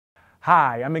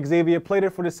Hi, I'm Xavier Plater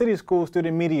for the City School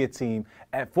Student Media Team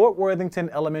at Fort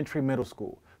Worthington Elementary Middle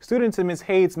School. Students in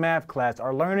Ms.Hayes' math class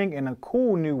are learning in a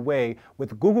cool new way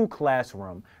with Google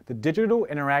Classroom. The digital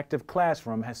interactive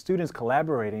classroom has students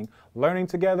collaborating, learning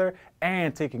together,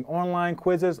 and taking online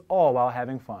quizzes, all while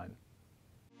having fun.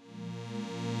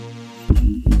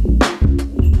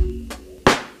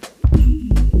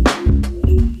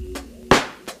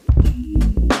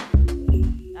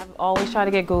 Always try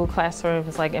to get Google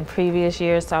Classrooms like in previous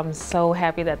years, so I'm so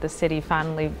happy that the city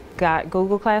finally got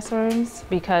Google Classrooms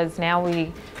because now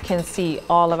we can see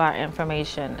all of our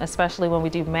information, especially when we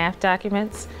do math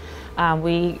documents.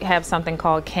 We have something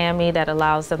called CAMI that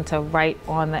allows them to write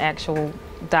on the actual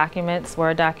documents,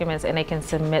 Word documents, and they can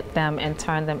submit them and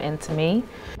turn them into me.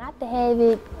 Not to have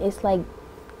it,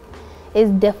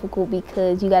 it's difficult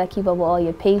because you got to keep up with all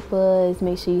your papers,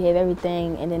 make sure you have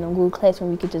everything, and then on Google Classroom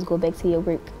you could just go back to your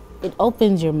work. It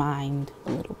opens your mind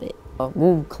a little bit.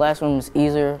 Google Classroom is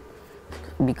easier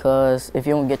because if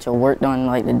you don't get your work done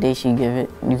like the day she give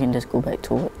it, you can just go back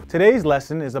to it. Today's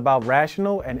lesson is about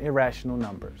rational and irrational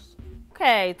numbers.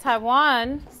 Okay,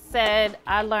 Taiwan said,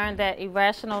 I learned that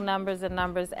irrational numbers are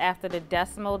numbers after the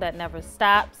decimal that never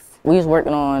stops. We was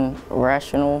working on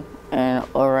rational and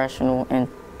irrational and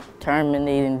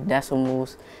terminating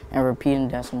decimals and repeating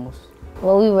decimals.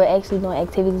 Well, we were actually doing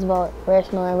activities about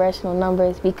rational and irrational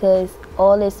numbers because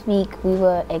all this week we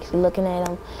were actually looking at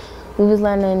them. We was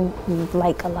learning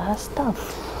like a lot of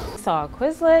stuff. Saw a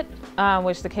Quizlet,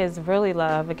 which the kids really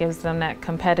love. It gives them that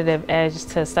competitive edge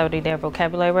to study their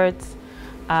vocabulary words.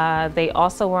 They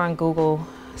also were on Google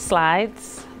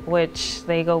Slides, which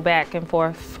they go back and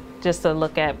forth just to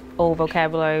look at old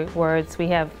vocabulary words. We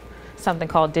have something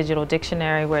called Digital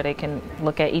Dictionary where they can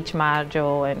look at each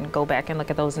module and go back and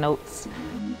look at those notes.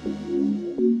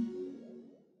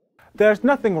 There's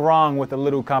nothing wrong with a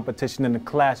little competition in the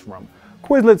classroom.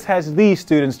 Quizlets has these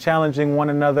students challenging one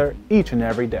another each and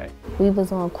every day. We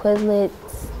was on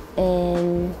Quizlets,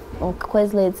 and on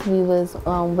Quizlets we was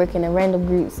working in random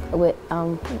groups with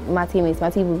my teammates.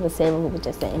 My teammate was Sarah, who was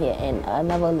just sitting here, and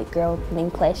another girl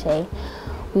named Clashay.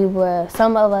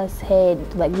 Some of us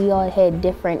we all had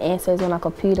different answers on our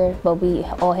computer, but we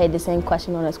all had the same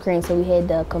question on the screen, so we had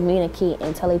to communicate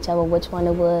and tell each other which one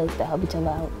it was to help each other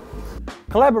out.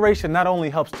 Collaboration not only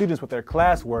helps students with their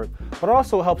classwork, but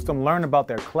also helps them learn about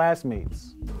their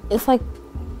classmates. It's like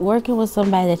working with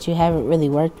somebody that you haven't really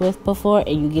worked with before,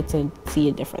 and you get to see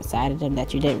a different side of them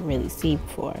that you didn't really see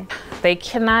before. They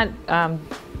cannot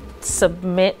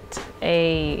submit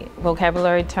a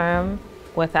vocabulary term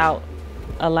without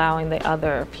allowing the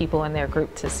other people in their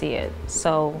group to see it.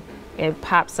 So it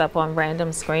pops up on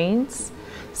random screens.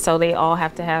 So they all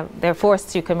they're forced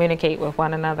to communicate with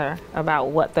one another about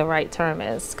what the right term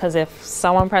is. Because if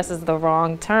someone presses the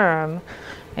wrong term,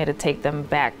 it'll take them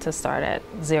back to start at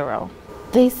zero.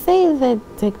 They say that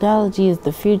technology is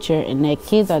the future and that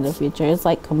kids are the future. It's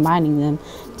like combining them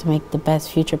to make the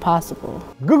best future possible.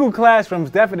 Google Classrooms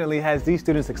definitely has these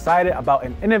students excited about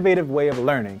an innovative way of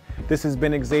learning. This has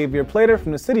been Xavier Plater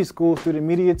from the City School Student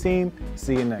Media Team.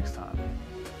 See you next time.